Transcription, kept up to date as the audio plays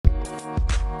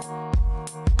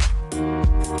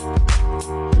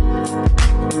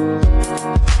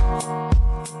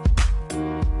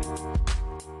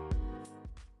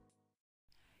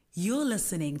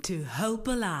listening to Hope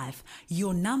Alive,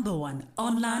 your number one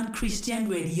online Christian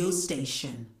radio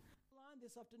station.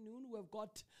 This afternoon, we've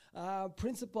got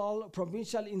Principal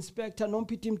Provincial Inspector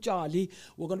Nomphithi Mtshali.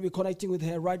 We're going to be connecting with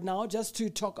her right now just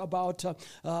to talk about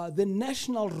the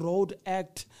National Road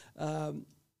Act that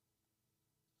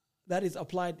is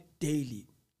applied daily.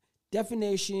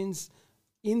 Definitions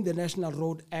in the National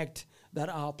Road Act that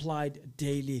are applied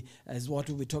daily is what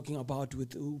we'll be talking about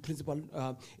with Principal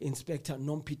Inspector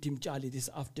Nomphithi Mtshali this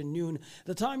afternoon.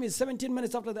 The time is 17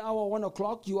 minutes after the hour, 1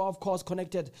 o'clock. You are, of course,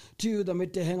 connected to the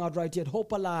Midday Hangout right here at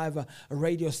Hope Alive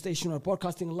radio station. We're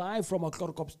broadcasting live from our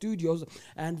Clorocop studios.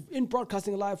 And in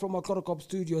broadcasting live from our Clorocop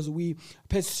studios, we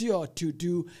pursue to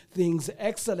do things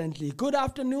excellently. Good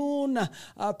afternoon,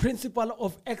 Principal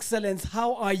of Excellence.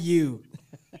 How are you?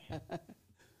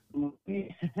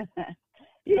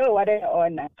 What an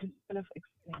honor. Principal of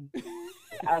Excellence.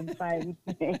 I'm fine,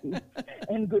 thanks.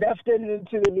 And good afternoon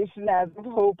to the listeners of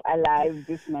Hope Alive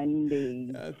this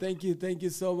Monday. Thank you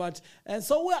so much. And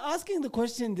so we're asking the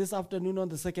question this afternoon on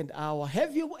the second hour.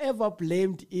 Have you ever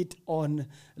blamed it on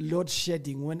load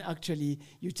shedding when actually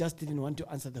you just didn't want to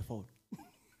answer the phone?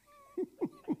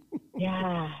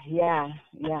 Yeah,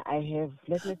 I have.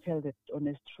 Let me tell the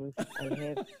honest truth. I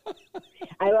have.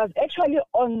 I was actually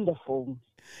on the phone.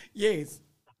 Yes.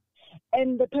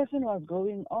 And the person was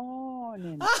going on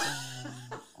and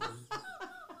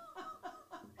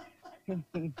on.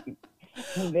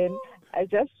 And then I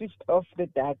just switched off the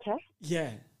data.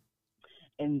 Yeah.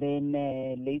 And then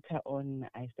later on,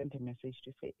 I sent a message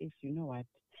to say, if you know what,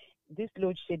 this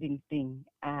load shedding thing,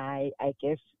 I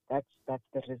guess that's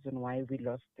the reason why we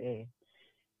lost a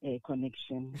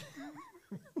connection.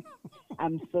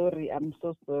 I'm sorry. I'm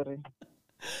so sorry.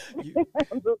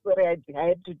 I'm so sorry. I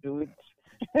had to do it.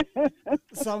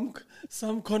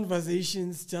 Some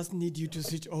conversations just need you to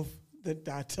switch off the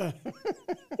data.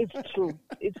 It's true.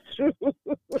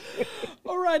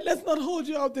 All right, let's not hold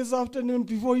you out this afternoon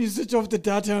before you switch off the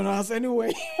data on us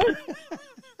anyway.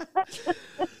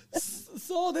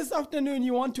 So this afternoon,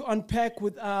 you want to unpack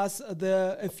with us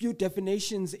a few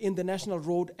definitions in the National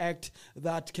Road Act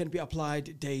that can be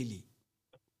applied daily.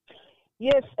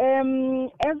 Yes,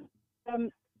 as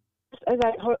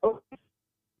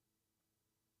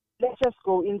let's just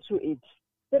go into it.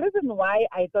 The reason why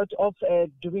I thought of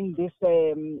doing this,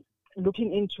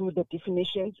 looking into the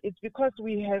definitions, it's because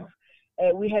we have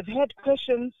had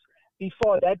questions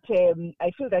before that.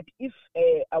 I feel that if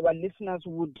our listeners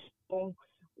would know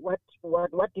what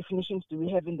definitions do we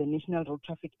have in the National Road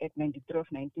Traffic Act 93 of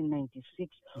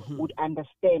 1996, would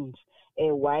understand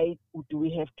why do we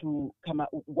have to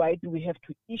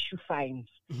issue fines,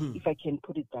 if I can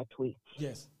put it that way.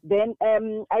 Yes. Then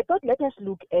I thought let us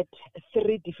look at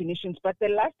 3 definitions, but the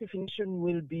last definition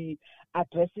will be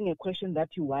addressing a question that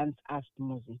you once asked,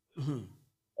 Muzi.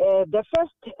 The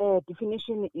first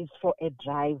definition is for a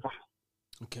driver.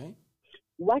 Okay.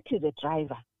 What is a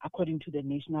driver according to the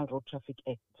National Road Traffic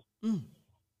Act?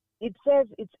 It says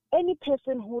it's any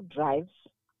person who drives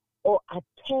or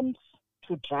attempts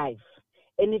to drive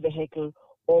any vehicle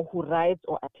or who rides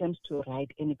or attempts to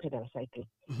ride any pedal cycle.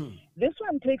 This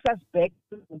one takes us back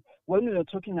to when we were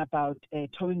talking about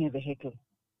towing a vehicle.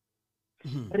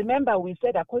 Remember, we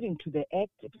said according to the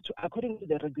Act, according to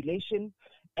the regulation,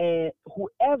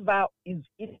 whoever is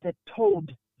in the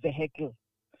towed vehicle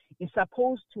is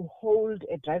supposed to hold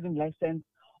a driving license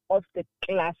of the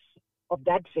class of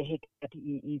that vehicle that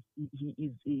he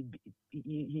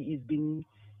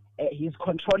is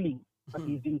controlling, but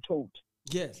he's being towed.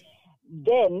 Yes.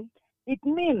 Then it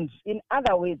means, in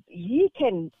other words, he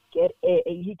can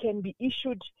be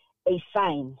issued a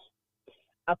fine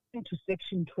according to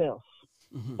Section 12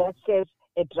 that says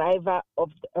a driver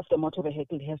of the motor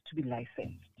vehicle has to be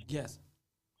licensed. Yes.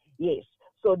 Yes.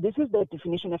 So this is the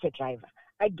definition of a driver.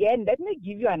 Again, let me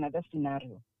give you another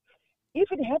scenario. If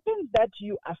it happens that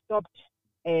you are stopped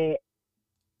at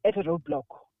a roadblock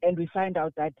and we find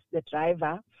out that the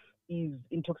driver is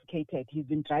intoxicated, he's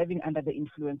been driving under the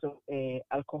influence of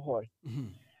alcohol,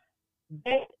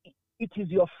 then it is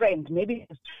your friend, maybe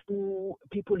it's 2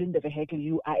 people in the vehicle,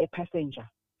 you are a passenger.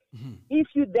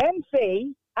 If you then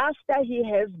say, after he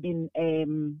has been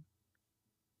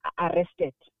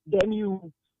arrested, then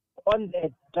you, on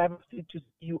the driver's seat,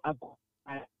 you are gone.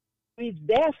 We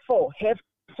therefore have to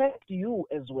affect you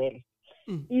as well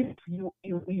if you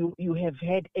have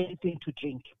had anything to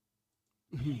drink.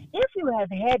 If you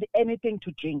have had anything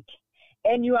to drink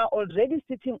and you are already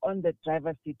sitting on the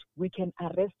driver's seat, we can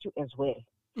arrest you as well.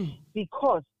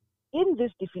 Because in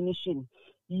this definition,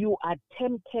 you are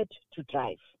tempted to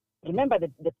drive. Remember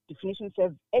that the definition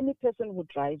says any person who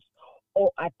drives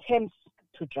or attempts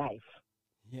to drive.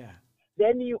 Yeah.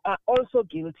 then you are also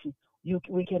guilty.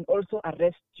 We can also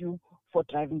arrest you for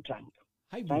driving drunk,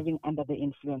 driving under the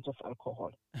influence of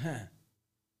alcohol.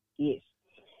 Yes.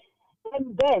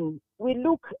 And then we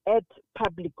look at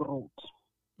public road.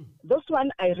 This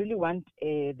one I really want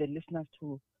the listeners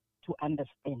to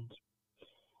understand.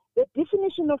 The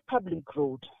definition of public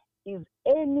road is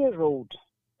any road,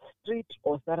 street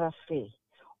or thoroughfare,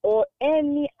 or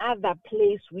any other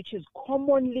place which is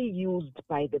commonly used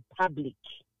by the public,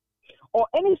 or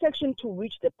any section to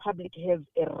which the public has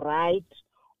a right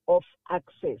of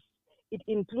access. It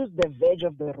includes the verge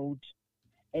of the road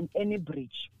and any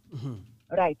bridge.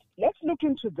 Right. Let's look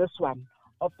into this one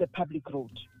of the public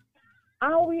road.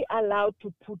 Are we allowed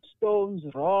to put stones,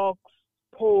 rocks,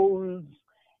 poles,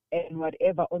 and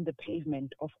whatever on the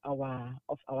pavement of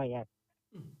our yard?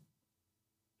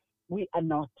 We are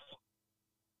not,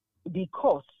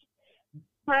 because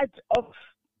part of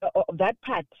that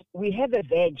part we have a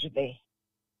veg there.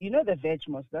 You know the veg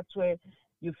most. That's where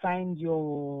you find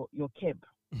your cab.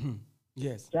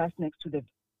 Yes. Just next to the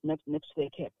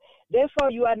cab.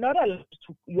 Therefore, you are not allowed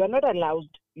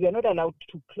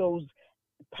to close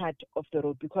part of the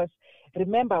road, because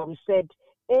remember we said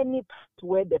any part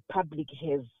where the public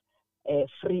has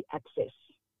free access.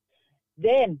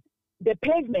 Then the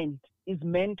pavement is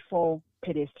meant for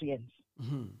pedestrians.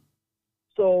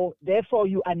 So therefore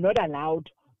you are not allowed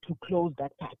to close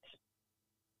that part.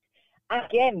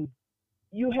 Again,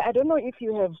 I don't know if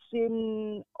you have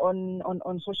seen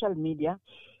on social media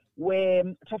where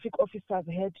traffic officers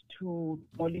had to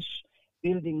demolish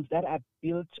buildings that are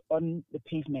built on the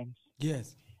pavements.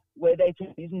 Yes. Whether it's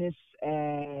a business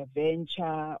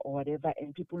venture or whatever,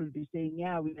 and people will be saying,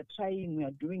 yeah, we are trying, we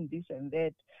are doing this and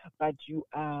that, but you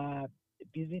are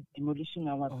busy demolishing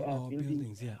our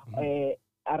buildings. Yeah.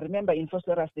 I remember in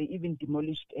Fosterus, they even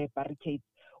demolished barricades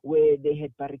where they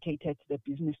had barricaded the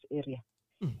business area.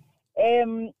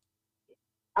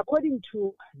 According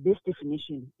to this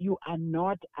definition, you are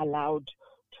not allowed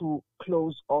to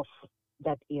close off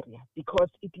that area because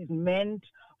it is meant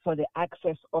for the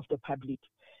access of the public,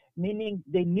 meaning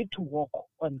they need to walk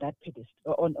on that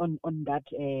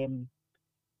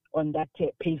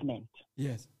pavement.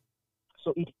 Yes.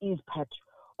 So it is part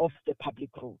of the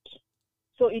public road.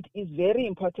 So it is very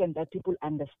important that people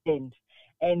understand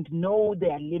and know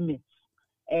their limits.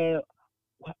 Where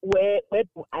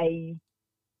do I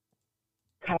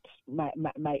cut my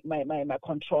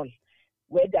control?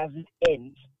 Where does it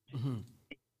end?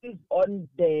 It is on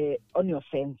your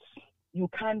fence. You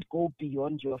can't go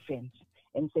beyond your fence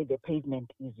and say the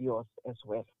pavement is yours as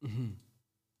well. The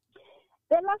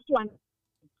last one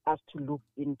has to look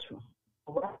into.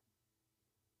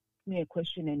 Me a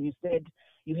question, and you said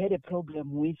you had a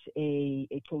problem with a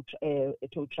tow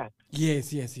truck.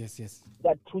 Yes.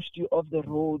 That pushed you off the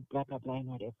road, blah blah blah, and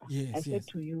whatever. Yes, I said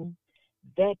to you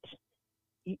that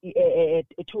a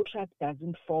tow truck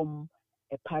doesn't form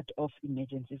a part of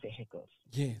emergency vehicles.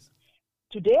 Yes.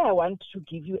 Today I want to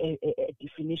give you a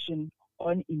definition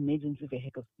on emergency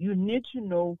vehicles. You need to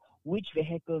know which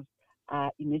vehicles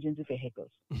are emergency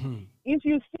vehicles. If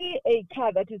you see a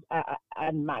car that is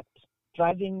unmarked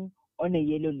driving on a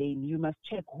yellow lane, you must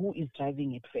check who is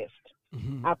driving it first.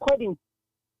 According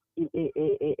to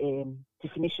a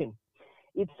definition,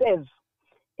 it says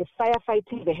a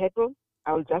firefighting vehicle.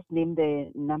 I will just name the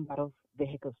number of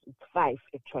vehicles. It's 5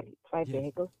 actually. 5 Yes.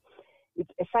 vehicles.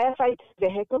 It's a firefighting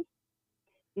vehicle.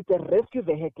 It's a rescue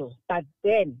vehicle. But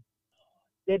then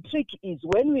the trick is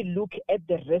when we look at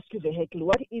the rescue vehicle,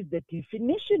 what is the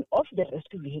definition of the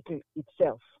rescue vehicle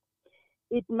itself?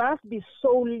 It must be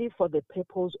solely for the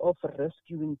purpose of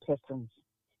rescuing persons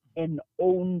and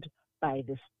owned by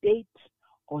the state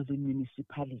or the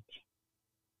municipality.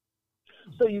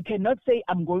 So you cannot say,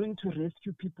 I'm going to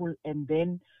rescue people, and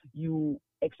then you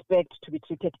expect to be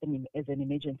treated as an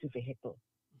emergency vehicle.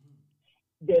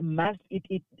 It must be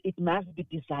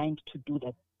designed to do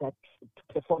that to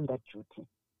perform that duty.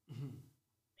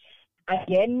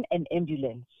 Again, an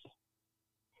ambulance.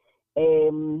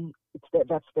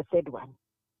 That's the third one.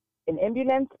 An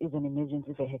ambulance is an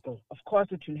emergency vehicle. Of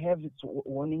course, it will have its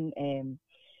warning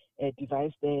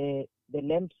device, the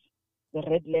lamps, the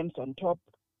red lamps on top.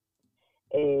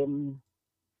 Then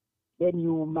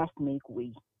you must make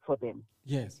way for them.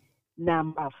 Yes.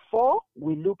 Number 4,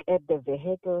 we look at the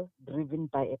vehicle driven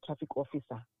by a traffic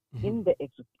officer in the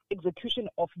execution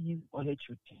of his or her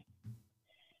duty.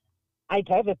 I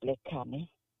drive a black car.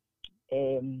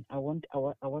 I won't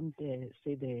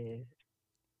say the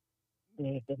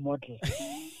model,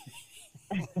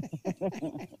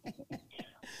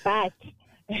 but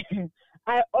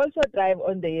I also drive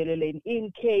on the yellow lane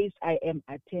in case I am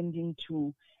attending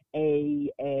to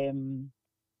an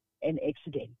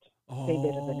accident. Say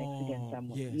there is an accident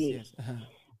somewhere. Yes.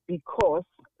 Because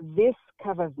this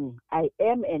covers me. I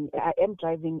am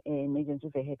driving an emergency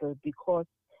vehicle because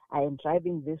I am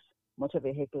driving this motor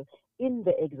vehicle in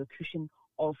the execution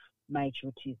of my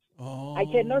duties. I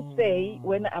cannot say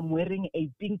when I'm wearing a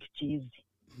pink jersey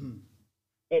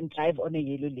and drive on a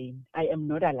yellow lane. I am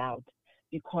not allowed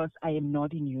because I am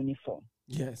not in uniform.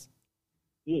 Yes.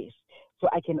 So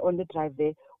I can only drive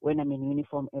there when I'm in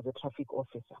uniform as a traffic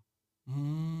officer.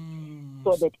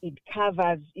 So that it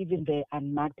covers even the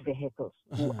unmarked vehicles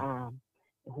who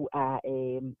are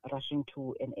rushing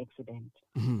to an accident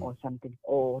or something,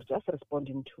 or just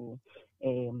responding to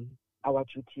our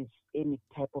duties, any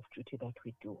type of duty that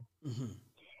we do.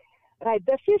 Right.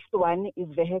 The fifth one is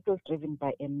vehicles driven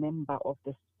by a member of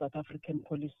the South African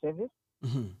Police Service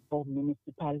or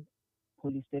Municipal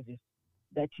Police Service.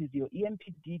 That is your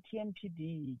EMPD,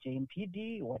 TMPD,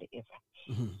 JMPD, whatever.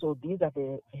 So these are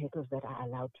the vehicles that are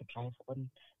allowed to drive on.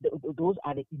 Those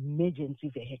are the emergency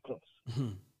vehicles.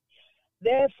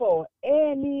 Therefore,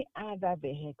 any other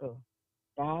vehicle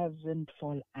doesn't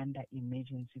fall under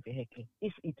emergency vehicle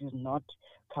if it is not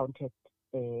counted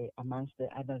amongst the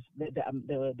others,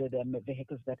 the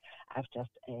vehicles that I've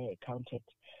just counted.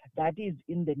 That is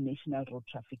in the National Road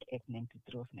Traffic Act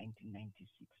 93 of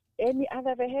 1996. Any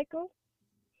other vehicle,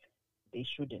 they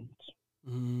shouldn't.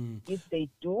 If they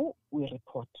do, we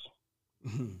report.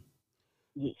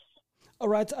 Yes. All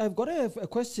right, I've got a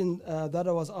question that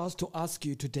I was asked to ask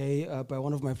you today by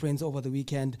one of my friends over the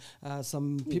weekend.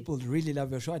 Some people really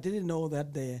love your show. I didn't know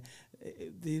that the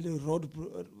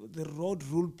road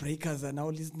rule breakers are now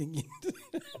listening in.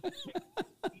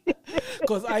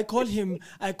 Because I call him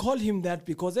that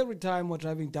because every time we're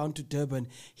driving down to Durban,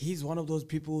 he's one of those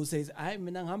people who says, I'm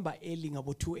ailing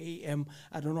about 2 a.m.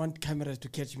 I don't want cameras to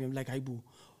catch me. I'm like, Aibu,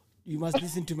 you must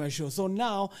listen to my show. So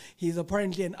now he's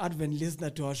apparently an advent listener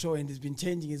to our show and he's been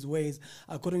changing his ways.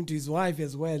 According to his wife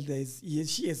as well,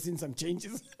 she has seen some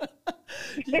changes.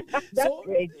 That's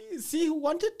great. See, who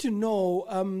wanted to know,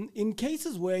 in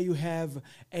cases where you have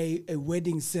a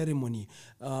wedding ceremony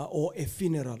or a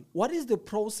funeral, what is the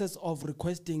process of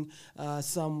requesting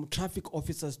some traffic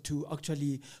officers to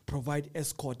actually provide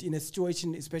escort in a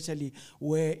situation, especially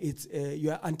where it's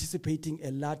you are anticipating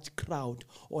a large crowd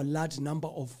or large number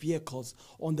of vehicles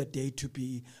on the day to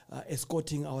be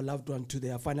escorting our loved one to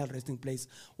their final resting place?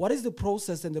 What is the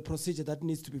process and the procedure that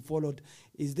needs to be followed?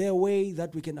 Is there a way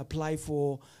that we can apply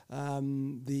for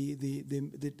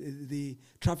the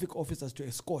traffic officers to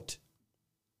escort?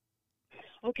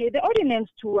 Okay, the ordinance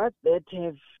to us that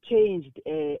have changed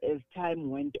as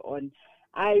time went on,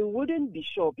 I wouldn't be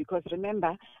sure because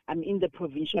remember, I'm in the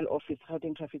provincial office,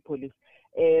 Gauteng Traffic Police.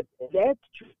 That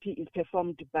duty is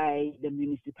performed by the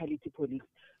municipality police,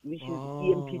 which is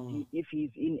EMPD if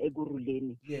he's in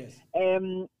Eguruleni. Yes.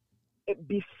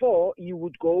 Before you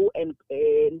would go and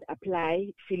apply,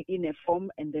 fill in a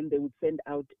form, and then they would send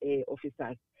out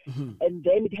officers. And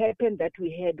then it happened that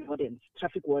we had wardens,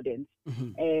 traffic wardens.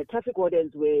 Traffic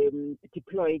wardens were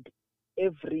deployed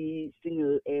every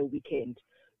single weekend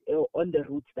on the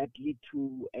routes that lead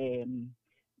to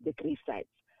the grave sites.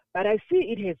 But I see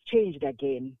it has changed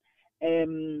again.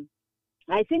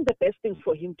 I think the best thing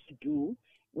for him to do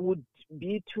would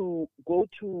be to go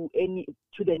to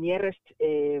the nearest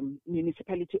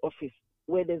municipality office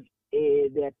where there's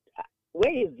that.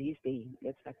 Where is he staying?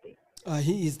 Let's start there.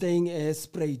 He is staying at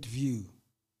Sprayed View.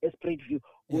 Sprayed View.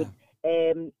 Good.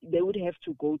 They would have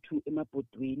to go to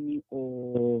Emapotweni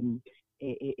or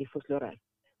a Fosloral.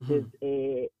 There's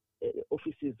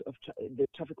offices of the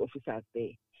traffic officers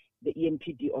there, the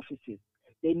EMPD offices.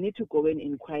 They need to go and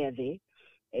inquire there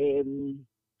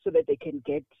so that they can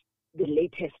get the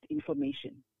latest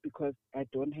information, because I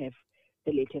don't have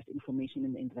the latest information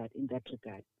in that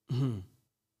regard.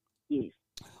 Yes.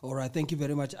 All right, thank you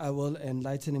very much. I will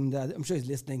enlighten him that. I'm sure he's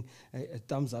listening. A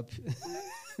thumbs up.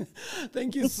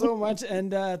 Thank you so much,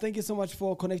 and thank you so much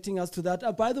for connecting us to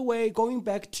that. By the way, going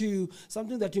back to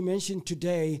something that you mentioned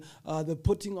today, the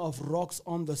putting of rocks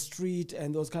on the street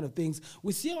and those kind of things,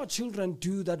 we see our children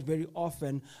do that very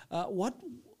often.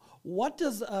 What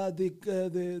does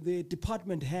the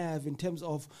department have in terms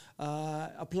of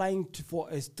applying for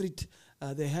a street?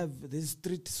 They have these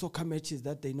street soccer matches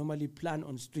that they normally plan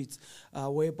on streets,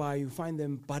 whereby you find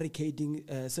them barricading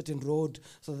a certain road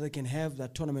so that they can have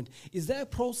that tournament. Is there a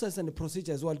process and a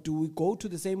procedure as well? Do we go to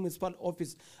the same municipal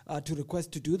office to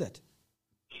request to do that?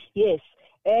 Yes.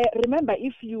 Remember,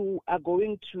 if you are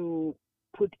going to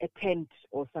put a tent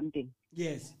or something,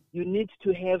 yes, you need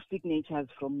to have signatures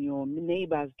from your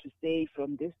neighbors to say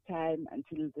from this time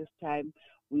until this time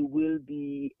we will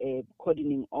be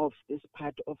cordoning off this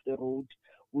part of the road,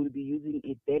 we'll be using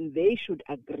it, then they should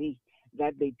agree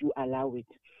that they do allow it.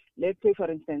 Let's say, for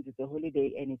instance, it's a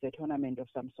holiday and it's a tournament of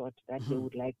some sort that they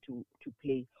would like to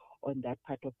play on that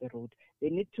part of the road. They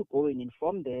need to go and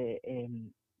inform the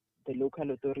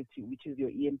local authority, which is your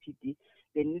EMPD.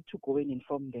 They need to go and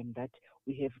inform them that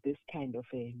we have this kind of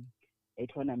a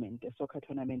tournament, a soccer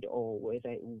tournament, or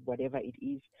whatever it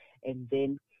is. And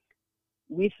then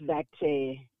with that,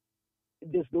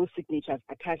 there's those signatures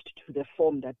attached to the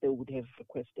form that they would have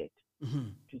requested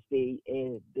to say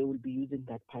they will be using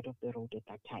that part of the road at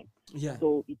that time. Yeah.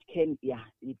 So it can,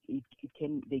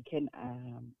 they can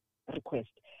request.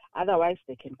 Otherwise,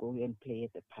 they can go and play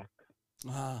at the park.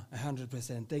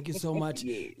 100%. Thank you so much.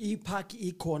 I-park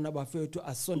ikhona bafethu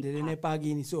asondelene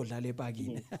epakini siyodlala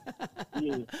epakini.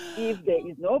 If there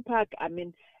is no park, I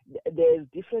mean, there's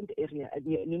different areas.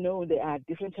 You know, there are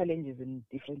different challenges in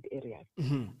different areas.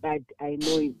 But I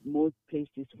know in most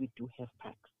places we do have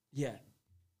parks. Yeah.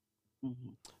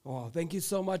 Oh, thank you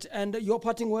so much. And your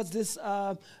parting words this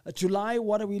July,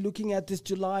 what are we looking at this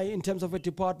July in terms of a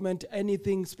department?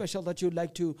 Anything special that you'd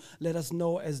like to let us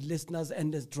know as listeners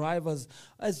and as drivers,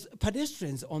 as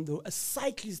pedestrians, as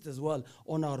cyclists as well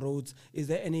on our roads? Is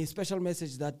there any special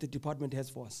message that the department has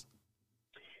for us?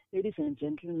 Ladies and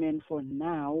gentlemen, for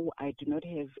now, I do not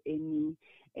have any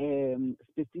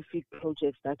specific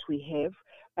projects that we have.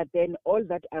 But then all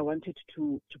that I wanted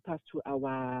to pass to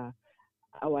our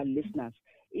listeners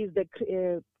is the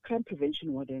crime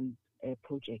prevention warden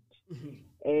project.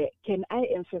 Can I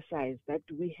emphasize that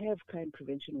we have crime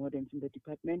prevention wardens in the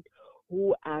department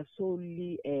who are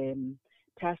solely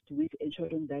tasked with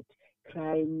ensuring that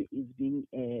crime is being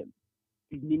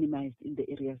minimized in the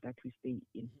areas that we stay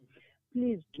in.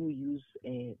 Please do use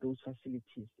those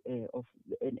facilities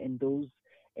and those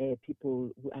people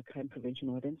who are crime prevention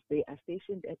wardens. They are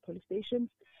stationed at police stations.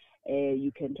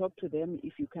 You can talk to them.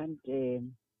 If you can't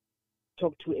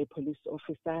talk to a police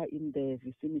officer in the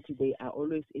vicinity, they are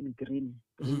always in green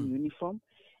uniform.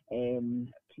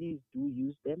 Please do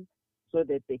use them so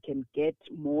that they can get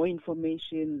more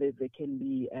information, that they can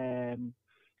be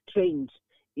trained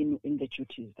in the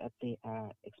duties that they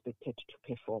are expected to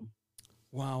perform.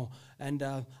 Wow. And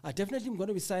I definitely am going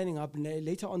to be signing up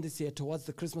later on this year towards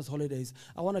the Christmas holidays.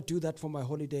 I want to do that for my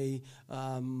holiday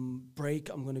break.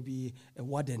 I'm going to be a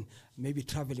warden, maybe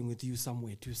traveling with you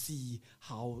somewhere to see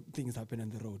how things happen on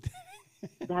the road.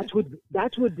 That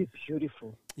would be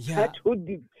beautiful. Yeah. That would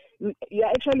be, you're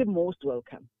actually most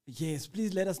welcome. Yes,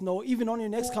 please let us know. Even on your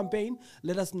next campaign,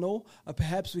 let us know.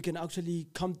 Perhaps we can actually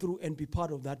come through and be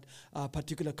part of that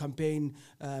particular campaign,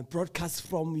 broadcast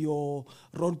from your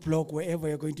roadblock, wherever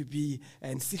you're going to be,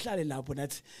 and sihlale lapho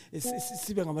that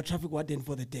sibe ngama traffic warden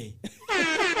for the day.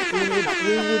 We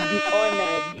would be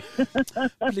honored.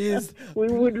 Please. We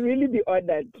would really be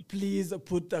honored. Please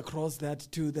put across that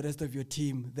to the rest of your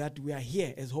team that we are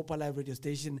here as Hope Alive Radio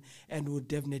Station and we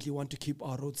definitely want to keep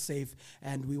our roads safe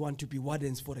and we want to be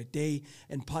wardens for a day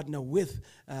and partner with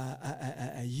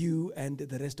you and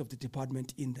the rest of the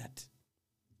department in that.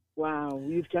 Wow,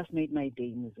 you've just made my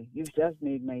day, Muzi. You've just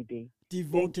made my day.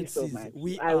 Devoted citizens.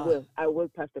 So I will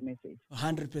pass the message.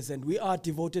 100%. We are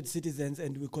devoted citizens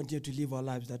and we continue to live our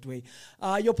lives that way.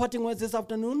 Your parting words this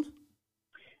afternoon?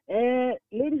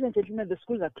 Ladies and gentlemen, the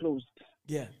schools are closed.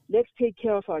 Yeah. Let's take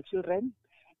care of our children.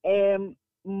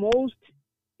 Most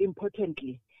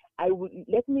importantly,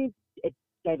 let me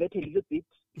divert a little bit.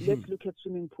 Let's look at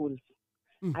swimming pools.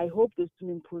 I hope the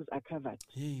swimming pools are covered.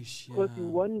 Because you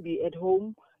won't be at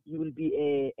home, you will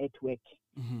be at work.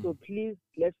 So please,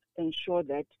 let's ensure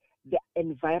that the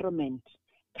environment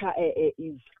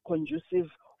is conducive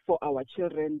for our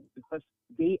children because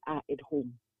they are at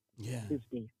home these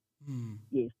days.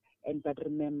 Yes, but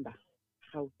remember,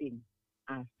 Gauteng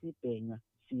asibhenywa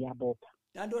siyabopha.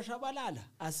 Nando shabalala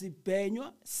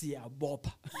asibhenywa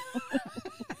siyabopha.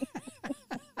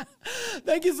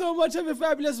 Thank you so much. Have a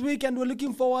fabulous week, and we're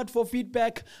looking forward for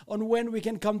feedback on when we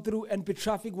can come through and be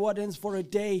traffic wardens for a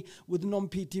day with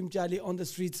Nomphithi Mtshali on the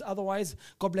streets. Otherwise,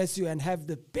 God bless you and have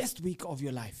the best week of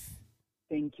your life.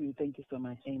 Thank you so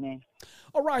much. Amen.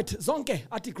 All right, Zonke,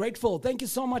 Ati grateful. Thank you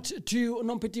so much to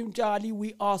Nomphithi Mtshali.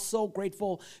 We are so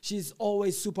grateful. She's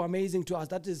always super amazing to us.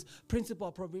 That is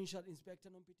Principal Provincial Inspector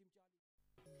Nomphithi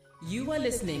Mtshali. You are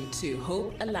listening to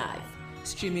Hope Alive,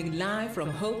 streaming live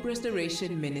from Hope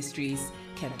Restoration Ministries,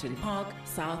 Kempton Park,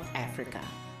 South Africa.